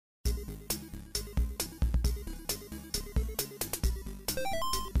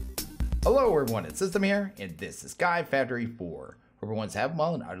Hello everyone, it's System here, and this is SkyFactory 4. Hope everyone's having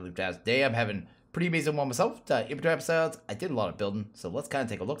well and utterly fantastic day. I'm having a pretty amazing one myself. In between episodes, I did a lot of building, so let's kind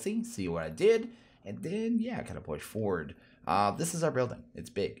of take a look-see, see what I did, and then, yeah, kind of push forward. This is our building. It's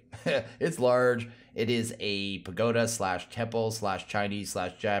big. It's large. It is a pagoda slash temple slash Chinese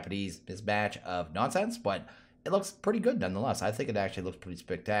slash Japanese mismatch of nonsense, but it looks pretty good nonetheless. I think it actually looks pretty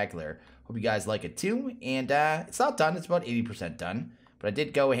spectacular. Hope you guys like it too, and it's not done. It's about 80% done. But I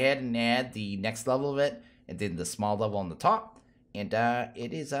did go ahead and add the next level of it, and then the small level on the top. And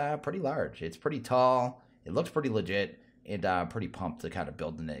it is pretty large. It's pretty tall. It looks pretty legit. And I'm pretty pumped to kind of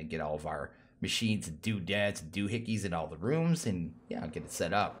build in it and get all of our machines and doodads and doohickeys in all the rooms. And yeah, get it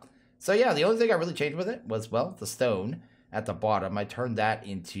set up. So yeah, the only thing I really changed with it was, well, the stone at the bottom. I turned that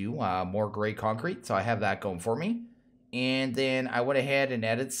into more gray concrete. So I have that going for me. And then I went ahead and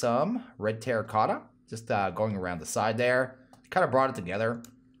added some red terracotta. Just going around the side there. Kind of brought it together,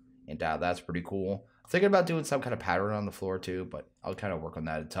 and that's pretty cool. Thinking about doing some kind of pattern on the floor too, but I'll kind of work on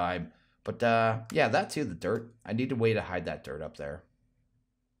that at a time. But yeah, that too, the dirt. I need a way to hide that dirt up there.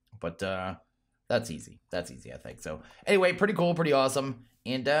 But that's easy. That's easy, I think. So anyway, pretty cool, pretty awesome.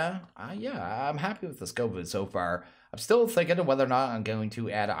 And yeah, I'm happy with the scope of it so far. I'm still thinking of whether or not I'm going to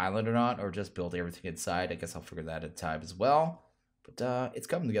add an island or not, or just build everything inside. I guess I'll figure that at a time as well. But it's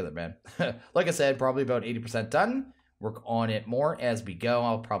coming together, man. Like I said, probably about 80% done. Work on it more as we go.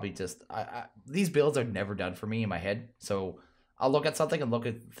 I'll probably just these builds are never done for me in my head, so I'll look at something and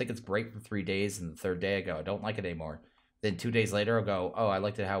think it's great for 3 days, and the third day I go, I don't like it anymore. Then 2 days later I'll go, oh, I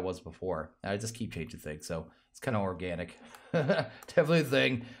liked it how it was before. And I just keep changing things, so it's kind of organic. Definitely the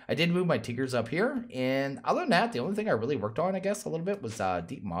thing. I did move my tinkers up here, and other than that, the only thing I really worked on, I guess, a little bit was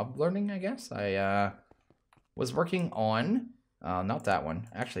deep mob learning. I guess I was working on. Not that one.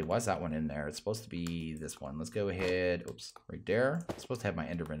 Actually, why is that one in there? It's supposed to be this one. Let's go ahead. Oops, right there. I'm supposed to have my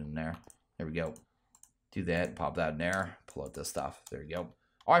Enderman in there. There we go. Do that. Pop that in there. Pull out this stuff. There you go.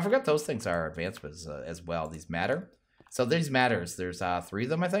 Oh, I forgot those things are advancements as well. These matter. So these matters. There's 3 of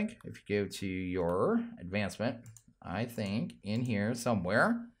them, I think. If you go to your advancement, I think in here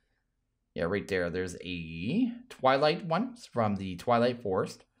somewhere. Yeah, right there. There's a Twilight one from the Twilight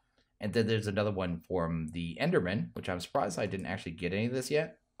Forest. And then there's another one from the Enderman, which I'm surprised I didn't actually get any of this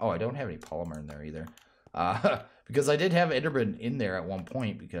yet. Oh, I don't have any polymer in there either. Because I did have Enderman in there at one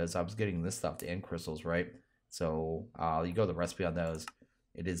point because I was getting this stuff, the end crystals, right? So you go to the recipe on those.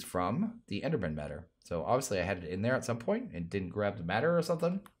 It is from the Enderman matter. So obviously I had it in there at some point and didn't grab the matter or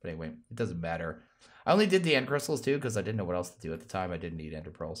something. But anyway, it doesn't matter. I only did the end crystals too because I didn't know what else to do at the time. I didn't need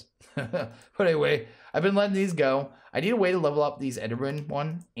ender pearls. But anyway, I've been letting these go. I need a way to level up these Enderman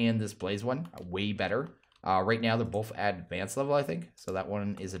one and this Blaze one way better. Right now they're both at advanced level, I think. So that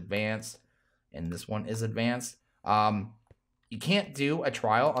one is advanced and this one is advanced. You can't do a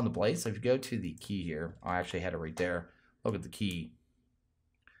trial on the Blaze. So if you go to the key here, I actually had it right there. Look at the key.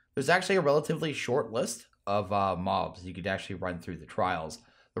 There's actually a relatively short list of mobs you could actually run through the trials.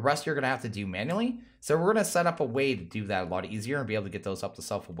 The rest you're going to have to do manually. So we're going to set up a way to do that a lot easier and be able to get those up to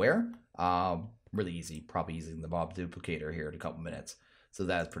self-aware. Really easy. Probably using the Mob Duplicator here in a couple minutes. So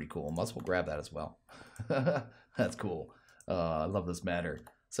that's pretty cool. Must we'll grab that as well. That's cool. I love this matter.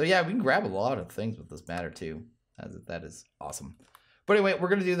 So yeah, we can grab a lot of things with this matter too. That is awesome. But anyway, we're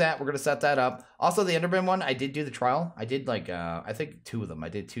going to do that. We're going to set that up. Also, the Enderman one, I did do the trial. I did like, I think 2 of them. I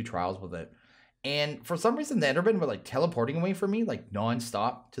did 2 trials with it. And for some reason, the Enderman were like teleporting away from me, like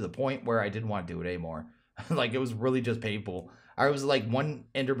non-stop, to the point where I didn't want to do it anymore. Like, it was really just painful. I was like one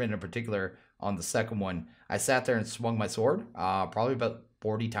Enderman in particular on the second one. I sat there and swung my sword probably about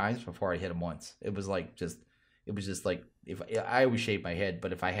 40 times before I hit him once. It was like just like, if I always shave my head,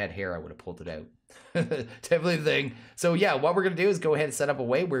 but if I had hair, I would have pulled it out. Definitely the thing. So yeah, what we're going to do is go ahead and set up a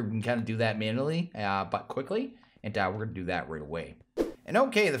way where we can kind of do that manually, but quickly. And we're going to do that right away. And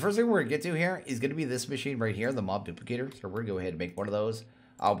okay, the first thing we're going to get to here is going to be this machine right here, the Mob Duplicator. So we're going to go ahead and make one of those.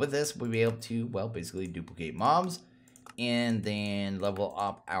 With this, we'll be able to, well, basically duplicate mobs and then level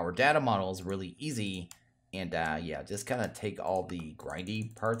up our data models really easy. And yeah, just kind of take all the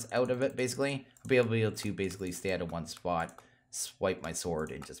grindy parts out of it, basically. I'll be able to basically stand in one spot, swipe my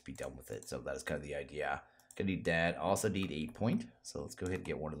sword, and just be done with it. So that is kind of the idea. Gonna need that. Also need 8 point. So let's go ahead and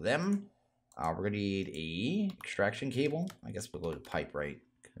get one of them. We're gonna need a extraction cable. I guess we'll go to pipe, right?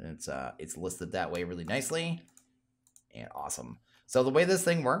 It's listed that way really nicely. And awesome. So the way this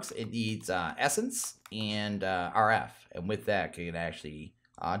thing works, it needs essence and RF. And with that, you can actually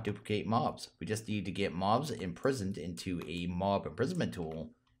duplicate mobs. We just need to get mobs imprisoned into a mob imprisonment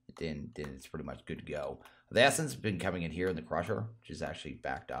tool. Then it's pretty much good to go. The essence has been coming in here in the crusher, which is actually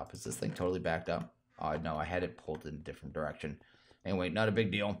backed up. Is this thing totally backed up? No, I had it pulled in a different direction. Anyway, not a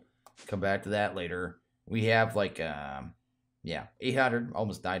big deal. Come back to that later. We have like, yeah, 800,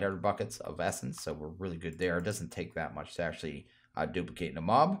 almost 900 buckets of essence, so we're really good there. It doesn't take that much to actually duplicate in a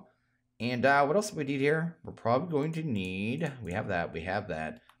mob. And what else do we need here? We're probably going to need, we have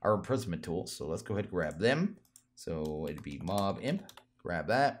that, our imprisonment tools. So let's go ahead and grab them. So it'd be mob imp, grab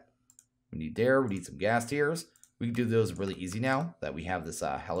that. We need some gas tiers. We can do those really easy now that we have this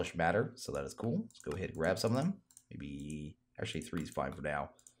hellish matter, so that is cool. Let's go ahead and grab some of them. Maybe, actually 3 is fine for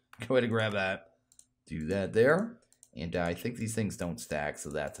now. Go ahead and grab that. Do that there. And I think these things don't stack, so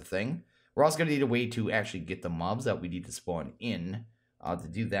that's a thing. We're also going to need a way to actually get the mobs that we need to spawn in. To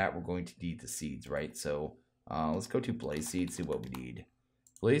do that, we're going to need the seeds, right? So let's go to blaze seed, see what we need.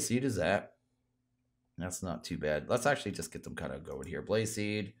 Blaze seed is that. That's not too bad. Let's actually just get them kind of going here. Blaze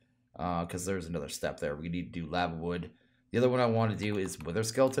seed, because there's another step there. We need to do lava wood. The other one I want to do is wither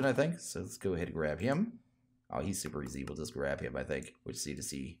skeleton, I think. So let's go ahead and grab him. Oh, he's super easy. We'll just grab him, I think. Which seed to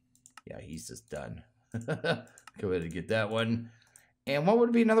see? Yeah, he's just done. Go ahead and get that one. And what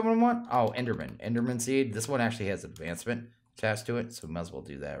would be another one I want? Oh, Enderman. Enderman seed. This one actually has advancement attached to it, so we might as well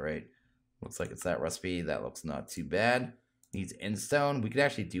do that, right? Looks like it's that recipe. That looks not too bad. Needs endstone. We could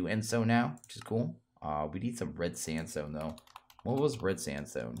actually do endstone now, which is cool. We need some red sandstone, though. What was red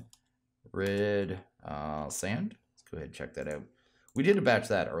sandstone? Red sand? Let's go ahead and check that out. We did a batch of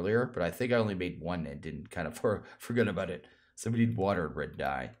that earlier, but I think I only made one and didn't kind of forget about it. So we need water and red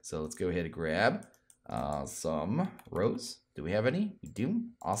dye. So let's go ahead and grab some rose. Do we have any? We do.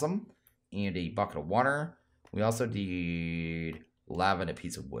 Awesome. And a bucket of water. We also need lava and a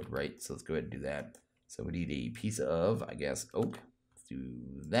piece of wood, right? So let's go ahead and do that. So we need a piece of, I guess, oak. Let's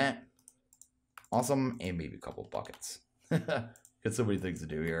do that. Awesome. And maybe a couple buckets. Got so many things to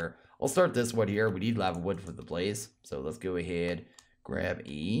do here. I'll start this one here. We need lava wood for the blaze. So let's go ahead, grab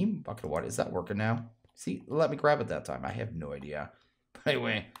a bucket of water. Is that working now? See, let me grab it that time. I have no idea. But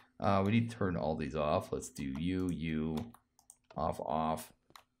anyway, we need to turn all these off. Let's do you, off,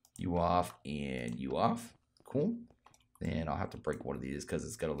 you off, and you off. Cool. Then I'll have to break one of these because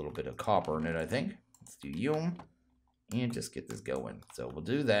it's got a little bit of copper in it, I think. Let's do you, and just get this going. So we'll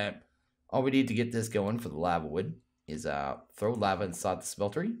do that. All we need to get this going for the lava wood is throw lava inside the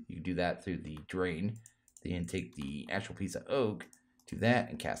smeltery. You can do that through the drain. Then take the actual piece of oak, do that,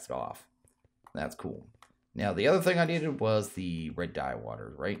 and cast it off. That's cool. Now, the other thing I needed was the red dye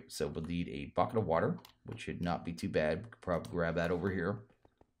water, right? So we'll need a bucket of water, which should not be too bad. We could probably grab that over here.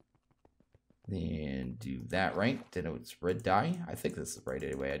 Then do that, right? Then it's red dye. I think this is right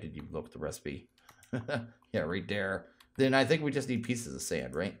anyway. I didn't even look at the recipe. Yeah, right there. Then I think we just need pieces of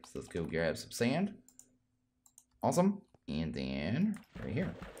sand, right? So let's go grab some sand. Awesome. And then right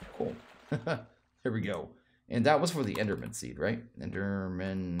here. Cool. There we go. And that was for the Enderman seed, right?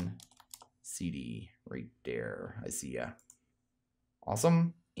 Enderman CD right there. I see ya.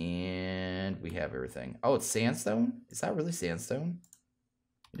 Awesome. And we have everything. Oh, it's sandstone? Is that really sandstone?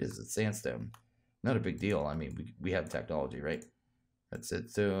 It is. It's sandstone. Not a big deal. I mean, we have technology, right? That's it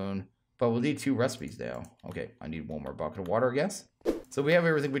soon. But we'll need 2 recipes now. Okay, I need 1 more bucket of water, I guess. So we have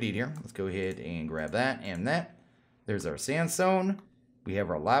everything we need here. Let's go ahead and grab that and that. There's our sandstone. We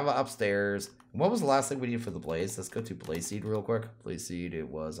have our lava upstairs. What was the last thing we needed for the blaze? Let's go to blaze seed real quick. Blaze seed, it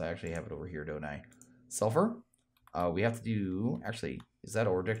was, I actually have it over here, don't I? Sulfur. We have to do, actually, is that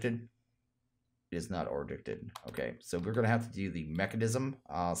ore addicted? It is not ore addicted. Okay, so we're going to have to do the mechanism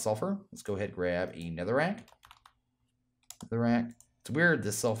sulfur. Let's go ahead and grab a netherrack. Netherrack. It's weird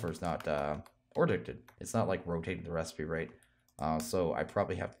this sulfur is not ore addicted. It's not like rotating the recipe, right? So I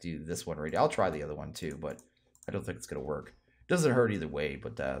probably have to do this one right. I'll try the other one too, but I don't think it's going to work. Doesn't hurt either way,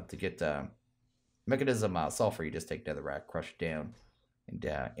 but to get mechanism sulfur, you just take netherrack, crush it down, and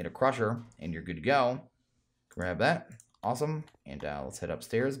in a crusher, and you're good to go. Grab that. Awesome. And let's head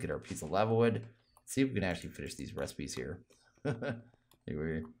upstairs, get our piece of lava wood. See if we can actually finish these recipes here.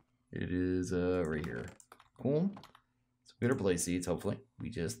 Anyway, it is right here. Cool. So we got our blaze seeds, hopefully. We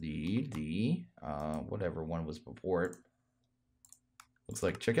just need the whatever one was before it. Looks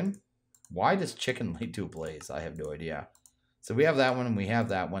like chicken. Why does chicken lead to a blaze? I have no idea. So we have that one, and we have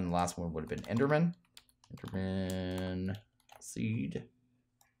that one. The last one would have been Enderman. Enderman seed.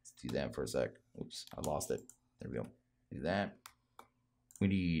 Let's do that for a sec. Oops, I lost it. There we go. Do that. We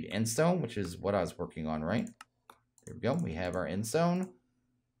need endstone, which is what I was working on, right? There we go. We have our endstone.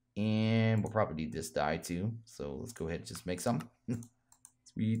 And we'll probably need this dye too. So let's go ahead and just make some.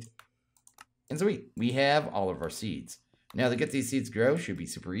 Sweet. And sweet. We have all of our seeds. Now to get these seeds to grow should be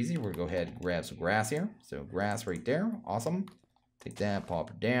super easy. We're going to go ahead and grab some grass here. So grass right there. Awesome. Take that, pop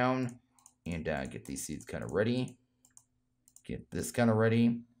it down. And get these seeds kind of ready. Get this kind of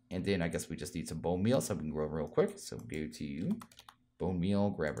ready. And then I guess we just need some bone meal so we can grow real quick. So go to Bone meal,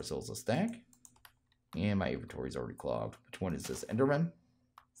 grab ourselves a stack. And my inventory's already clogged. Which one is this? Enderman?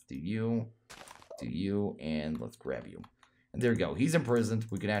 Let's do you, and let's grab you. And there we go. He's imprisoned.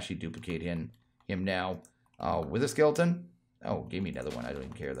 We can actually duplicate him now. Wither skeleton. Oh, gave me another one. I don't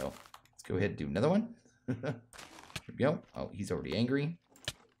even care, though. Let's go ahead and do another one. There we go. Oh, he's already angry.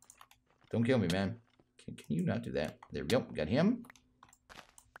 Don't kill me, man. Can you not do that? There we go. We got him.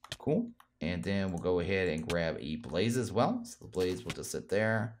 Cool. And then we'll go ahead and grab a blaze as well. So the blaze will just sit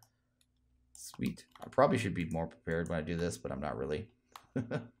there. Sweet. I probably should be more prepared when I do this, but I'm not really.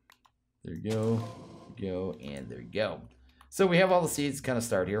 There you go. There you go. And there you go. So we have all the seeds kind of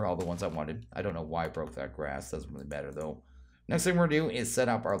start here, all the ones I wanted. I don't know why I broke that grass. Doesn't really matter, though. Next thing we're going to do is set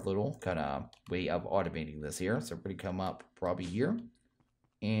up our little kind of way of automating this here. So we're going to come up probably here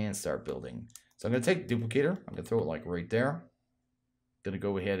and start building. So I'm going to take the duplicator. I'm going to throw it like right there. Going to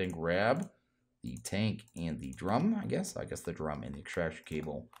go ahead and grab the tank and the drum, I guess. I guess the drum and the extraction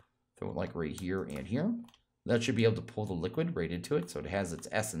cable. Throw it like right here and here. That should be able to pull the liquid right into it. So it has its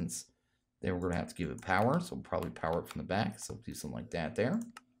essence. Then we're going to have to give it power. So we'll probably power it from the back. So we'll do something like that there.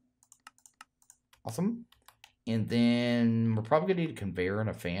 Awesome. And then we're probably going to need a conveyor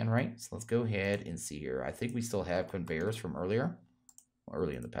and a fan, right? So let's go ahead and see here. I think we still have conveyors from earlier. Well,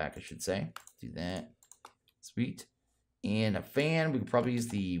 early in the pack, I should say. Do that. Sweet. And a fan, we could probably use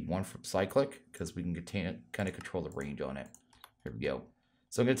the one from Cyclic because we can kind of control the range on it. Here we go.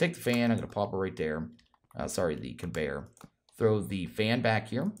 So I'm going to take the fan. I'm going to pop it right there. Sorry, the conveyor. Throw the fan back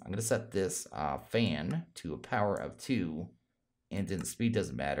here. I'm going to set this fan to a power of 2. And then the speed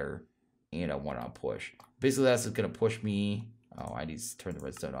doesn't matter. And a 1 on push. Basically, that's just going to push me. Oh, I need to turn the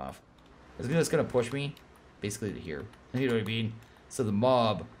redstone off. It's just going to push me basically to here. You know what I mean? So the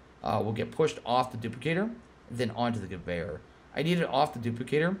mob will get pushed off the duplicator and then onto the conveyor. I need it off the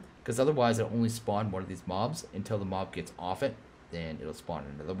duplicator because otherwise it'll only spawn one of these mobs until the mob gets off it. Then it'll spawn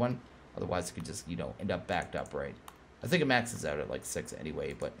another one. Otherwise, it could just, you know, end up backed up, right? I think it maxes out at like 6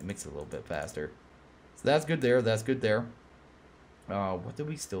 anyway, but it makes it a little bit faster. So that's good there. That's good there. What do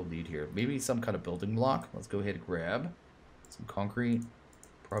we still need here? Maybe some kind of building block. Let's go ahead and grab some concrete.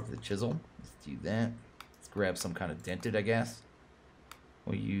 Probably the chisel. Let's do that. Let's grab some kind of dented, I guess.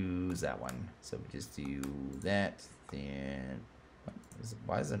 We'll use that one. So we just do that. Then,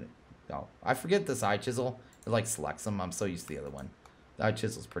 why isn't it? Oh, I forget this eye chisel. It like selects them. I'm so used to the other one. The eye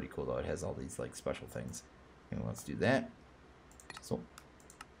chisel's pretty cool though. It has all these like special things. Okay, let's do that. So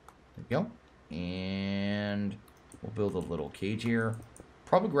there we go. And we'll build a little cage here.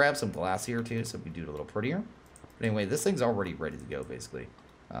 Probably grab some glass here too, so we can do it a little prettier. But anyway, this thing's already ready to go basically.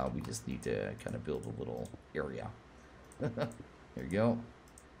 We just need to kind of build a little area. There you go.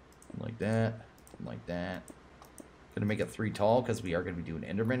 Like that. Like that. Gonna make it 3 tall because we are gonna be doing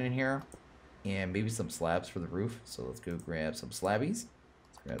Enderman in here. And maybe some slabs for the roof. So let's go grab some slabbies.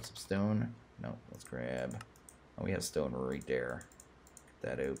 Let's grab some stone. No, let's grab. Oh, we have stone right there.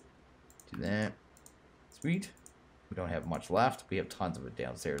 Get that out. Do that. Sweet. We don't have much left. We have tons of it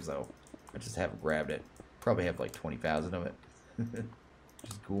downstairs though. I just haven't grabbed it. Probably have like 20,000 of it.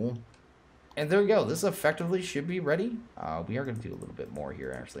 Which is cool. And there we go. This effectively should be ready. We are going to do a little bit more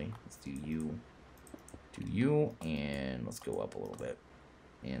here actually. Let's do you, and let's go up a little bit.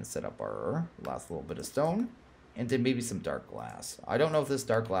 And set up our last little bit of stone. And then maybe some dark glass. I don't know if this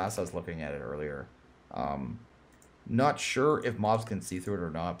dark glass, I was looking at it earlier. Not sure if mobs can see through it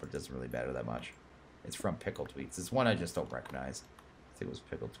or not, but it doesn't really matter that much. It's from Pickle Tweaks. It's one I just don't recognize. I think it was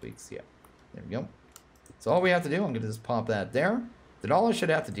Pickle Tweaks. Yeah. There we go. So all we have to do, I'm going to just pop that there. Then all I should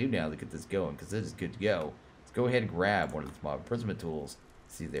have to do now to get this going, because it is good to go, is go ahead and grab one of these mob imprisonment tools.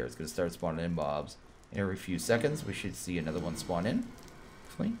 See there, it's going to start spawning in mobs. And every few seconds, we should see another one spawn in.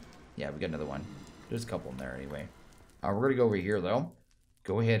 Hopefully. Yeah, we got another one. There's a couple in there anyway. We're going to go over here, though.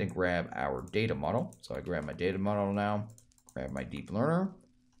 Go ahead and grab our data model. So I grab my data model now. Grab my deep learner.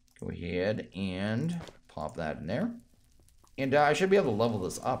 Go ahead and pop that in there. And I should be able to level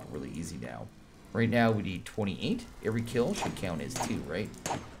this up really easy now. Right now we need 28. Every kill should count as 2, right?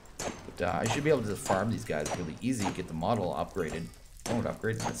 But I should be able to farm these guys really easy. Get the model upgraded. Oh, it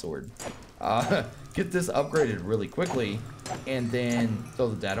upgraded my sword. Get this upgraded really quickly. And then throw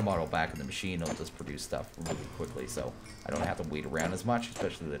the data model back in the machine. It'll just produce stuff really quickly. So I don't have to wait around as much.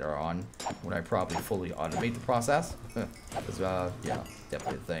 Especially later on when I probably fully automate the process. Because, yeah,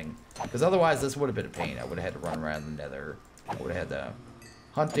 definitely a thing. Because otherwise this would have been a pain. I would have had to run around the nether. I would have had to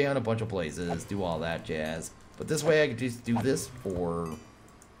hunt down a bunch of blazes, do all that jazz. But this way I could just do this for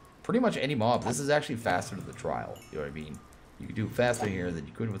pretty much any mob. This is actually faster to the trial. You know what I mean? You could do it faster here than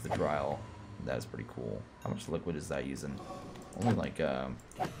you could with the trial. That is pretty cool. How much liquid is that using? Only like 12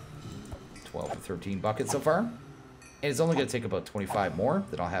 or 13 buckets so far. And it's only going to take about 25 more.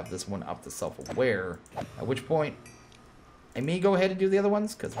 Then I'll have this one up to self-aware. At which point, I may go ahead and do the other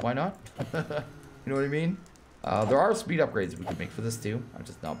ones, because why not? You know what I mean? There are speed upgrades we could make for this too. I'm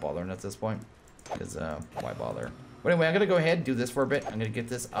just not bothering at this point, because why bother? But anyway, I'm going to go ahead and do this for a bit. I'm going to get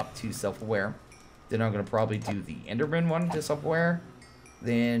this up to self-aware. Then I'm going to probably do the Enderman one to self-aware.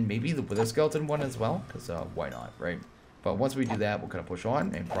 Then maybe the Wither Skeleton one as well, because why not, right? But once we do that, we'll kind of push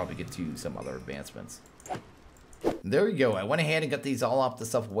on and probably get to some other advancements. There we go. I went ahead and got these all up to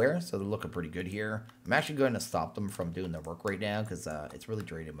self-aware, so they're looking pretty good here. I'm actually going to stop them from doing their work right now because it's really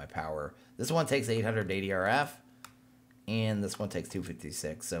draining my power. This one takes 880 RF, and this one takes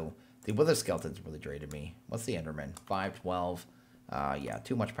 256. So the Wither Skeleton's really draining me. What's the Enderman? 512. Yeah,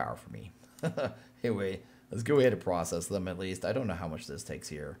 too much power for me. Anyway, let's go ahead and process them at least. I don't know how much this takes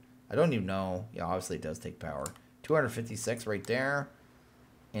here. I don't even know. Yeah, obviously it does take power. 256 right there.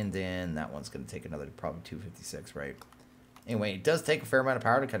 And then that one's going to take another probably 256, right? Anyway, it does take a fair amount of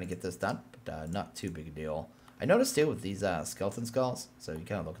power to kind of get this done, but not too big a deal. I noticed too with these skeleton skulls, so you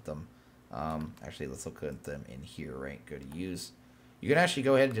kind of look at them. Actually, let's look at them in here, right? Go to use. You can actually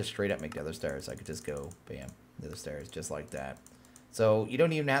go ahead and just straight up make nether stairs. I could just go, bam, nether stairs, just like that. So you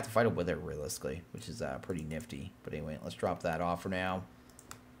don't even have to fight a wither realistically, which is pretty nifty. But anyway, let's drop that off for now.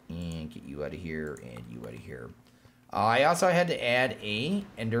 And get you out of here and you out of here. I also had to add a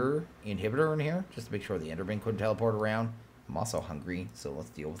ender inhibitor in here, just to make sure the enderman couldn't teleport around. I'm also hungry, so let's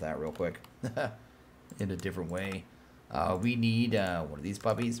deal with that real quick. In a different way. We need one of these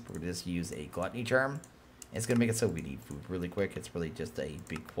puppies. We're going to just use a gluttony charm. It's going to make it so we need food really quick. It's really just a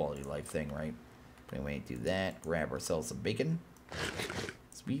big quality life thing, right? But anyway, do that. Grab ourselves some bacon.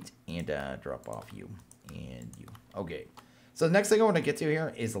 Sweet. And drop off you. And you. Okay. So the next thing I want to get to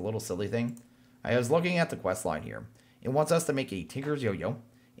here is a little silly thing. I was looking at the quest line here. It wants us to make a Tinker's Yo-Yo.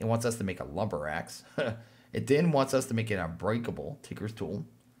 It wants us to make a Lumber Axe. It then wants us to make an unbreakable Tinker's Tool,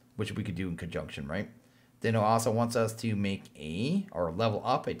 which we could do in conjunction, right? Then it also wants us to make or level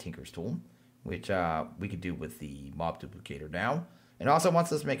up a Tinker's Tool, which we could do with the Mob Duplicator now. And also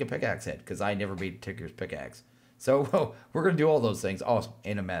wants us to make a pickaxe head, because I never made Tinker's pickaxe. So we're going to do all those things. Oh,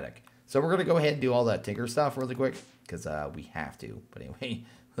 and a medic. So we're going to go ahead and do all that Tinker stuff really quick, because we have to. But anyway,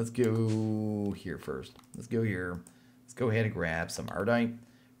 let's go here first. Let's go here. Let's go ahead and grab some Ardite.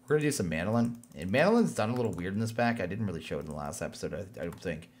 We're going to do some Manolin. And Manolin's done a little weird in this pack. I didn't really show it in the last episode, I don't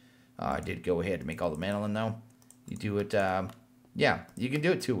think. I did go ahead and make all the Manolin, though. You do it, yeah, you can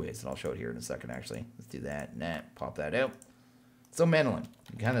do it two ways, and I'll show it here in a second, actually. Let's do that and that. Pop that out. So Manolin,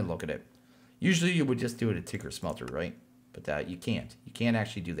 you kind of look at it. Usually you would just do it at Tinker Smelter, right? But you can't. You can't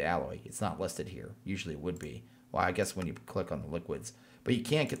actually do the alloy. It's not listed here. Usually it would be. Well, I guess when you click on the liquids. But you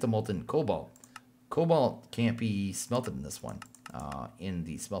can't get the molten cobalt. Cobalt can't be smelted in this one, in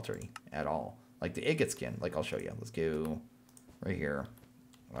the smeltery at all. Like the agate skin, like I'll show you. Let's go right here.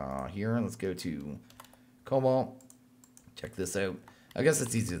 Let's go to cobalt. Check this out. I guess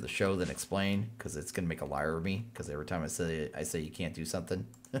it's easier to show than explain, because it's going to make a liar of me, because every time I say you can't do something.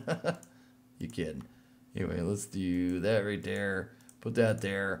 You kidding. Anyway, let's do that right there. Put that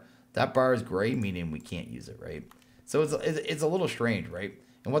there. That bar is gray, meaning we can't use it, right? So it's a little strange, right?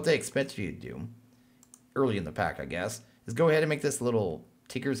 And what they expect you to do, early in the pack, I guess, is go ahead and make this little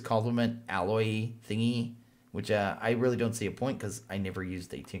Tinker's Complement alloy thingy, which I really don't see a point, because I never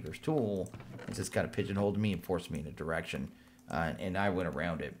used a Tinker's Tool. It just kind of pigeonholed me and forced me in a direction, and I went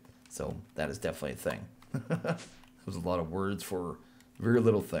around it. So that is definitely a thing. That was a lot of words for a very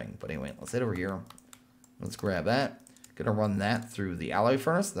little thing. But anyway, let's head over here. Let's grab that. Gonna run that through the alloy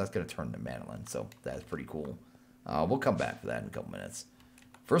furnace. That's gonna turn to Manolin, so that's pretty cool. We'll come back for that in a couple minutes.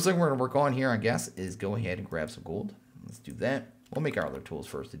 First thing we're gonna work on here, I guess, is go ahead and grab some gold. Let's do that. We'll make our other tools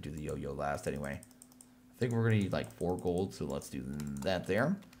first to do the yo-yo last anyway. I think we're gonna need like 4 gold, so let's do that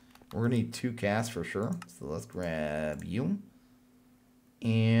there. We're gonna need 2 casts for sure, so let's grab you.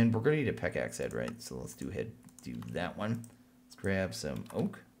 And we're gonna need a pickaxe head, right? So let's do that one. Let's grab some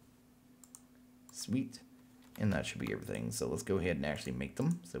oak. Sweet. And that should be everything. So let's go ahead and actually make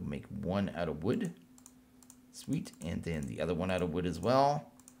them. So make 1 out of wood. Sweet. And then the other one out of wood as well.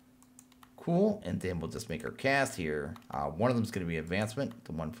 Cool. And then we'll just make our cast here. One of them is going to be advancement.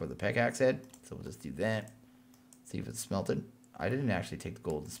 The one for the pickaxe head. So we'll just do that. See if it's smelted. I didn't actually take the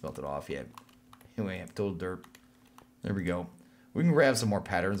gold and smelt it off yet. Anyway, I've told dirt. There we go. We can grab some more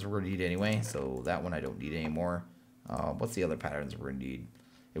patterns we're going to need anyway. So that one I don't need anymore. What's the other patterns we're going to need?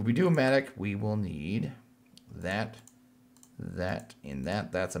 If we do a matic, we will need that, and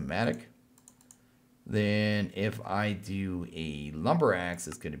that. That's a matic. Then if I do a lumber axe,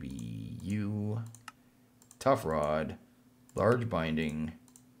 it's going to be you, tough rod, large binding,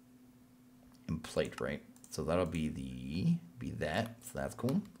 and plate, right? So that'll be that. So that's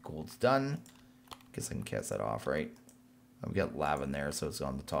cool. Gold's done. Guess I can cast that off, right? We got lava in there, so it's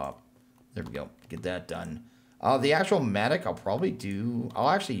on the top. There we go. Get that done. The actual matic, I'll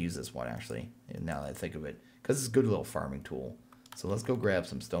actually use this one, actually, now that I think of it, because it's a good little farming tool. So let's go grab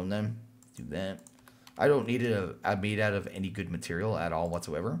some stone then. Do that. I don't need it made out of any good material at all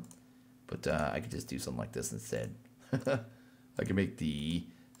whatsoever, but I could just do something like this instead. I can make the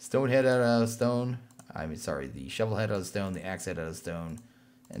stone head out of stone. I mean, sorry, the shovel head out of stone, the axe head out of stone,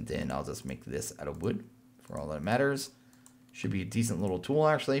 and then I'll just make this out of wood for all that matters. Should be a decent little tool,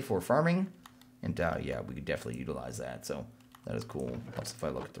 actually, for farming. And, yeah, we could definitely utilize that. So, that is cool. Helps if I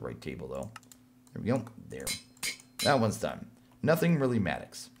look at the right table, though. There we go. There. That one's done. Nothing really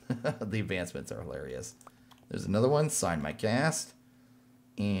matters. The advancements are hilarious. There's another one. Sign my cast.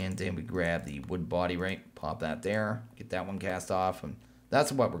 And then we grab the wood body, right? Pop that there. Get that one cast off. And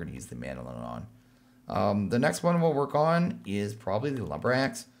that's what we're going to use the mandolin on. The next one we'll work on is probably the lumber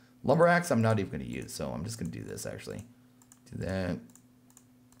axe. Lumber axe I'm not even going to use. So, I'm just going to do this, actually. Do that.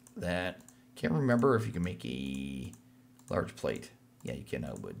 That. Can't remember if you can make a large plate. Yeah, you can.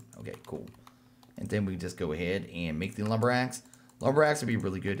 I would. Okay, cool. And then we just go ahead and make the lumber axe. Lumber axe would be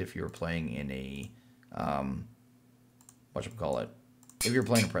really good if you were playing in a, whatchamacallit. If you're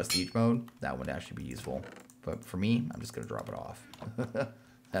playing in prestige mode, that would actually be useful. But for me, I'm just going to drop it off.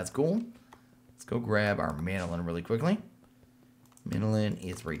 That's cool. Let's go grab our mandolin really quickly. Mandolin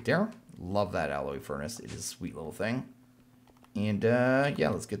is right there. Love that alloy furnace. It is a sweet little thing. And, yeah,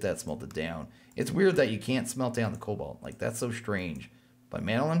 let's get that smelted down. It's weird that you can't smelt down the cobalt. Like, that's so strange. But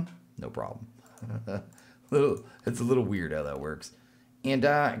mandolin, no problem. It's a little weird how that works. And,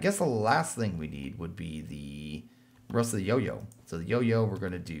 I guess the last thing we need would be the rest of the yo-yo. So the yo-yo we're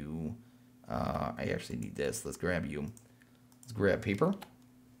going to do... I actually need this. Let's grab you. Let's grab paper.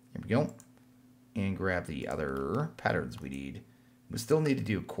 Here we go. And grab the other patterns we need. We still need to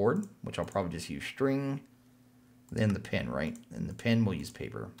do a cord, which I'll probably just use string... Then the pin, right? And the pin, we'll use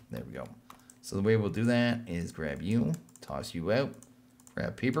paper. There we go. So the way we'll do that is grab you, toss you out,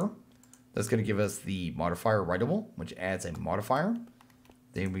 grab paper. That's going to give us the modifier writable, which adds a modifier.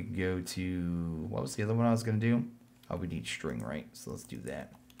 Then we can go to, what was the other one I was going to do? Oh, we need string, right? So let's do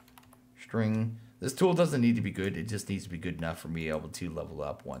that. String. This tool doesn't need to be good. It just needs to be good enough for me able to level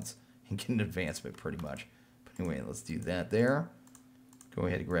up once and get an advancement pretty much. But anyway, let's do that there. Go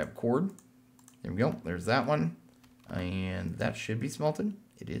ahead and grab cord. There we go. There's that one. And that should be smelted.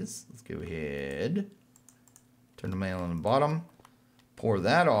 It is. Let's go ahead. Turn the mail on the bottom. Pour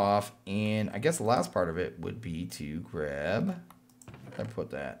that off. And I guess the last part of it would be to grab... I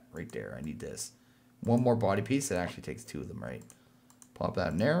put that right there. I need this. One more body piece. It actually takes two of them, right? Pop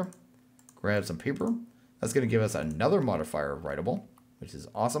that in there. Grab some paper. That's going to give us another modifier of writable, which is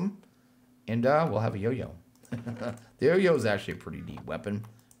awesome. And we'll have a yo-yo. The yo-yo is actually a pretty neat weapon.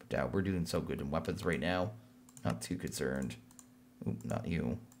 But we're doing so good in weapons right now. Not too concerned. Oop, not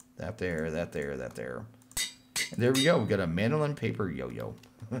you. That there, that there, that there. And there we go. We got a mandolin paper yo-yo.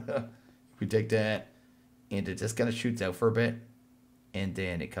 We take that, and it just kind of shoots out for a bit, and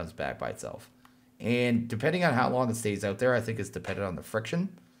then it comes back by itself. And depending on how long it stays out there, I think it's dependent on the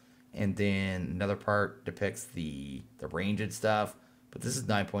friction. And then another part depicts the range and stuff. But this is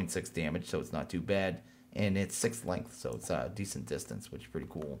 9.6 damage, so it's not too bad. And it's 6 length, so it's a decent distance, which is pretty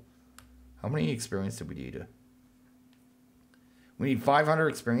cool. How many experience do we need? We need 500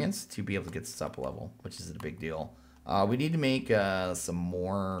 experience to be able to get this up level, which is a big deal. We need to make some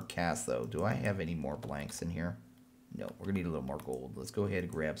more casts, though. Do I have any more blanks in here? No, we're going to need a little more gold. Let's go ahead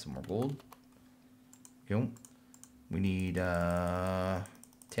and grab some more gold. Go. We need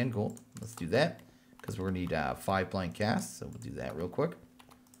 10 gold. Let's do that, because we're going to need 5 blank casts, so we'll do that real quick.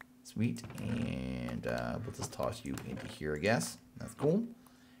 Sweet. And we'll just toss you into here, I guess. That's cool.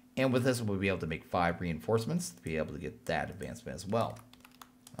 And with this, we'll be able to make 5 reinforcements to be able to get that advancement as well.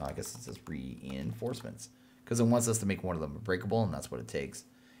 I guess it's just reinforcements. Because it wants us to make one of them breakable, and that's what it takes.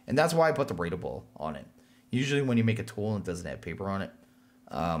 And that's why I put the rateable on it. Usually when you make a tool and it doesn't have paper on it,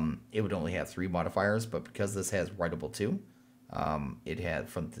 it would only have 3 modifiers. But because this has writable too, it had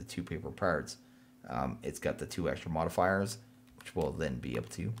from the 2 paper parts, it's got the 2 extra modifiers, which we'll then be able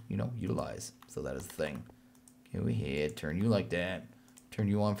to, utilize. So that is the thing. Go ahead, turn you like that. Turn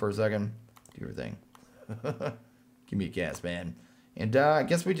you on for a second. Do your thing. Give me a gas, man. And I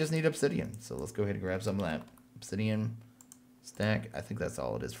guess we just need obsidian. So let's go ahead and grab some of that. Obsidian. Stack. I think that's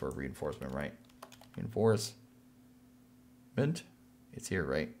all it is for reinforcement, right? Reinforce. Mint. It's here,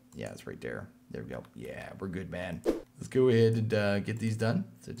 right? Yeah, it's right there. There we go. Yeah, we're good, man. Let's go ahead and get these done.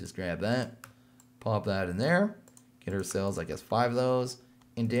 So just grab that. Pop that in there. Get ourselves, I guess, 5 of those.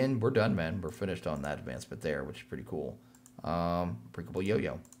 And then we're done, man. We're finished on that advancement there, which is pretty cool. Breakable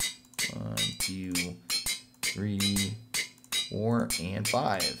yo-yo. 1, 2, 3, 4, and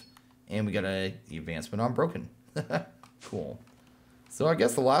 5. And we got the advancement on broken. Cool. So I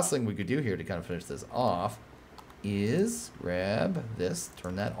guess the last thing we could do here to kind of finish this off is grab this,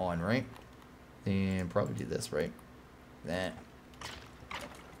 turn that on, right? And probably do this, right? That.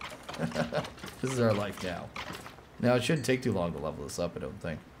 This is our life now. Now, it shouldn't take too long to level this up, I don't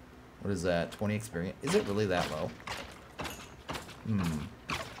think. What is that? 20 experience? Is it really that low?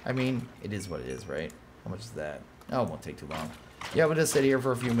 I mean, it is what it is, right? How much is that? Oh, it won't take too long. Yeah, we'll just sit here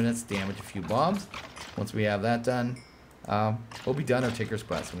for a few minutes, damage a few bombs. Once we have that done, we'll be done our Tinker's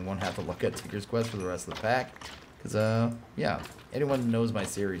Quest. We won't have to look at Tinker's Quest for the rest of the pack. Because, yeah, anyone who knows my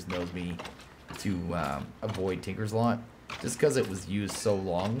series knows me to avoid Tinker's Lot. Just because it was used so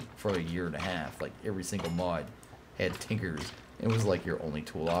long for a year and a half. Like, every single mod had Tinkers. It was like your only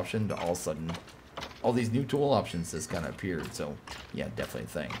tool option. To all of a sudden, all these new tool options just kind of appeared. So, yeah, definitely a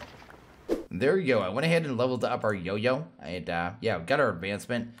thing. There you go. I went ahead and leveled up our yo-yo. And, yeah, got our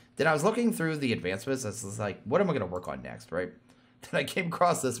advancement. Then I was looking through the advancements. I was like, what am I going to work on next, right? Then I came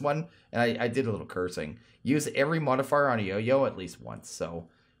across this one, and I did a little cursing. Use every modifier on a yo-yo at least once. So,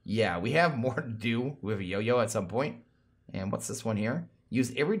 yeah, we have more to do with a yo-yo at some point. And what's this one here?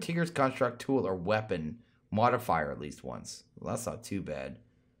 Use every Tinker's Construct tool or weapon modifier at least once. Well, that's not too bad.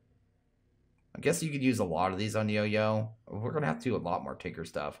 I guess you could use a lot of these on the yo-yo. We're going to have to do a lot more Tinker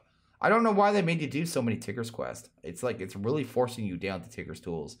stuff. I don't know why they made you do so many Tinker's Quest. It's like it's really forcing you down to Tinker's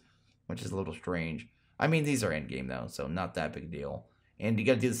tools, which is a little strange. I mean, these are endgame, though, so not that big a deal. And you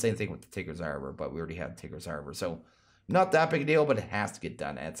got to do the same thing with the Tinker's Arbor, but we already have Tinker's Arbor. So not that big a deal, but it has to get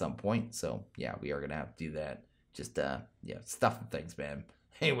done at some point. So, yeah, we are going to have to do that. Just, yeah, stuff and things, man.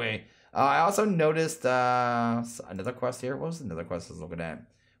 Anyway, I also noticed another quest here. What was another quest I was looking at?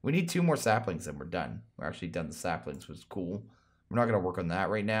 We need 2 more saplings and we're done. We're actually done the saplings, which is cool. We're not going to work on that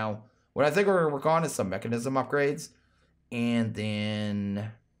right now. What I think we're going to work on is some mechanism upgrades. And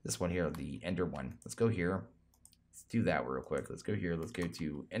then this one here, the Ender one. Let's go here. Let's do that real quick. Let's go here. Let's go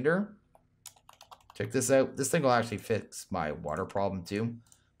to Ender. Check this out. This thing will actually fix my water problem too.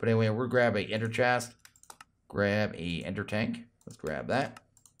 But anyway, we'll grab a Ender chest. Grab a Ender tank. Let's grab that.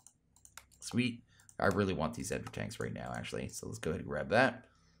 Sweet. I really want these Ender tanks right now, actually. So let's go ahead and grab that.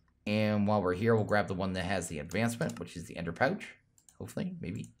 And while we're here, we'll grab the one that has the advancement, which is the Ender pouch. Hopefully,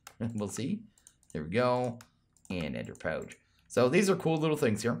 maybe. We'll see. There we go. And Ender pouch. So these are cool little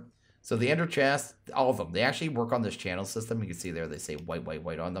things here. So the Ender chest, all of them, they actually work on this channel system. You can see there they say white, white,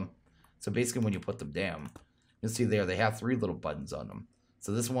 white on them. So basically when you put them down, you'll see there they have 3 little buttons on them.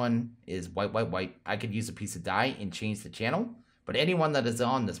 So this one is white, white, white. I could use a piece of dye and change the channel. But anyone that is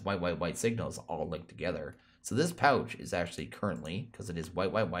on this white, white, white signal is all linked together. So this pouch is actually currently, because it is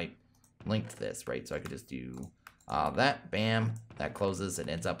white, white, white, linked to this, right? So I could just do that, bam, that closes, it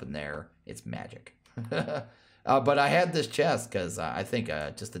ends up in there. It's magic. But I had this chest because I think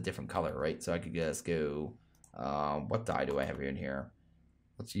just a different color, right? So I could just go, what dye do I have in here?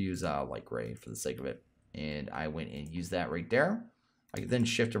 Let's use light gray for the sake of it. And I went and used that right there. I could then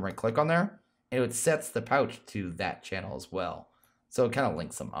shift and right click on there. And it sets the pouch to that channel as well. So it kind of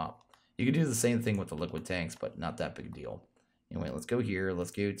links them up. You can do the same thing with the liquid tanks, but not that big a deal. Anyway, let's go here.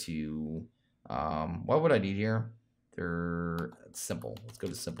 Let's go to, what would I need here? They're simple. Let's go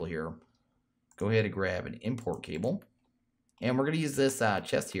to simple here. Go ahead and grab an import cable. And we're going to use this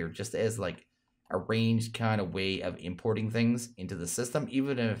chest here just as like a ranged kind of way of importing things into the system,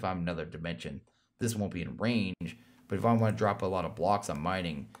 even if I'm another dimension. This won't be in range, but if I want to drop a lot of blocks on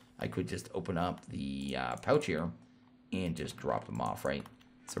mining, I could just open up the pouch here and just drop them off, right?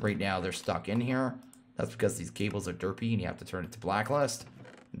 So right now they're stuck in here. That's because these cables are derpy and you have to turn it to blacklist.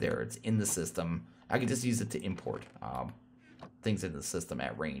 There, it's in the system. I can just use it to import things into the system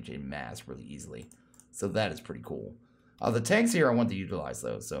at range in mass really easily. So that is pretty cool. The tanks here I want to utilize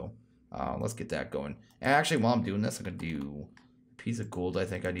though, so let's get that going. And actually while I'm doing this, I'm going to do a piece of gold I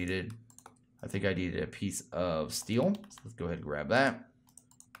think I needed. I think I needed a piece of steel. So let's go ahead and grab that.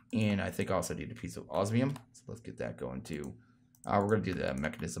 And I think I also need a piece of osmium. So let's get that going too. We're going to do the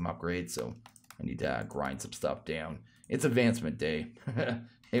mechanism upgrade, so I need to grind some stuff down. It's advancement day.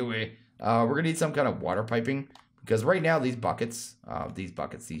 Anyway, we're going to need some kind of water piping, because right now these drums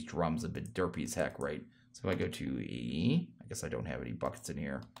have been derpy as heck, right? So if I go to I guess I don't have any buckets in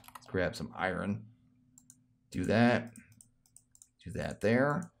here. Let's grab some iron. Do that. Do that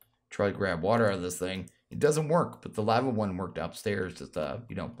there. Try to grab water out of this thing. It doesn't work, but the lava one worked upstairs just,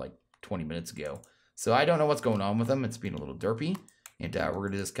 like 20 minutes ago. So I don't know what's going on with them. It's being a little derpy. And we're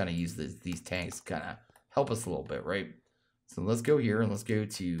going to just kind of use these tanks to kind of help us a little bit, right? So let's go here and let's go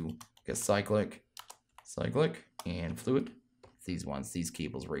to cyclic, and fluid. These ones, these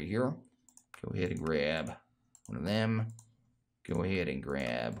cables right here. Go ahead and grab one of them. Go ahead and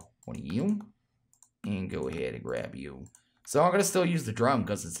grab one of you. And go ahead and grab you. So I'm going to still use the drum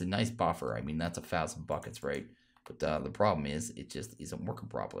because it's a nice buffer. I mean, that's 1,000 buckets, right? But the problem is it just isn't working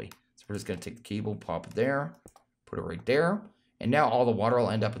properly. So we're just going to take the cable, pop it there, put it right there. And now all the water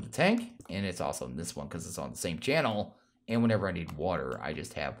will end up in the tank. And it's also in this one because it's on the same channel. And whenever I need water, I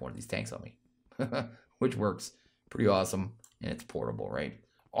just have one of these tanks on me. Which works pretty awesome. And it's portable, right?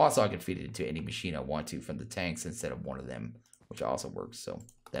 Also, I can feed it into any machine I want to from the tanks instead of one of them, which also works. So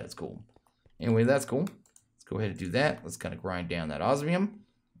that is cool. Anyway, that's cool. Let's go ahead and do that. Let's kind of grind down that osmium.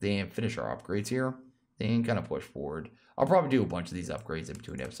 Then finish our upgrades here. Then kind of push forward. I'll probably do a bunch of these upgrades in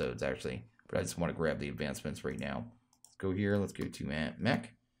between episodes, actually. But I just want to grab the advancements right now. Let's go here. Let's go to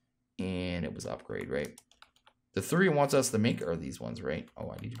mech. And it was upgrade, right? The 3 it wants us to make are these ones, right?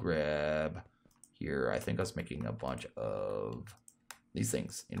 Oh, I need to grab here. I think I was making a bunch of these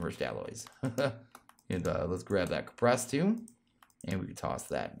things, enriched alloys. And let's grab that compressed too. And we can toss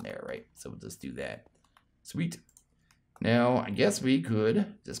that in there, right? So we'll just do that. Sweet. Now, I guess we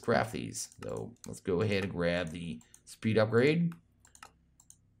could just craft these. So let's go ahead and grab the speed upgrade,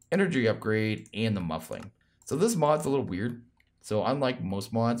 energy upgrade, and the muffling. So this mod's a little weird. So unlike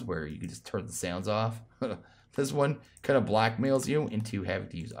most mods where you can just turn the sounds off, this one kind of blackmails you into having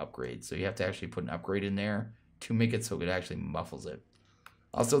to use upgrades. So you have to actually put an upgrade in there to make it so it actually muffles it.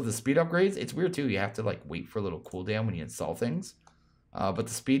 Also, the speed upgrades, it's weird too. You have to like wait for a little cooldown when you install things. But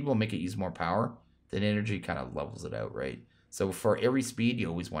the speed will make it use more power. Then energy kind of levels it out, right? So for every speed, you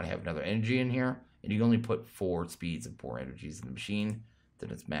always want to have another energy in here. And you only put 4 speeds and 4 energies in the machine. Then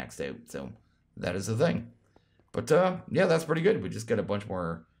it's maxed out. So that is the thing. But yeah, that's pretty good. We just got a bunch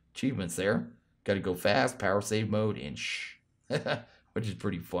more achievements there. Got to go fast, power save mode, and shh. Which is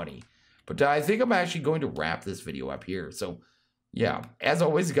pretty funny. But I think I'm actually going to wrap this video up here. So yeah, as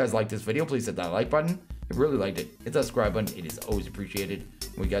always, if you guys like this video, please hit that like button. If you really liked it, hit that subscribe button. It is always appreciated.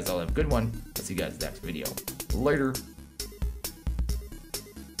 And you guys all have a good one. I'll see you guys next video. Later.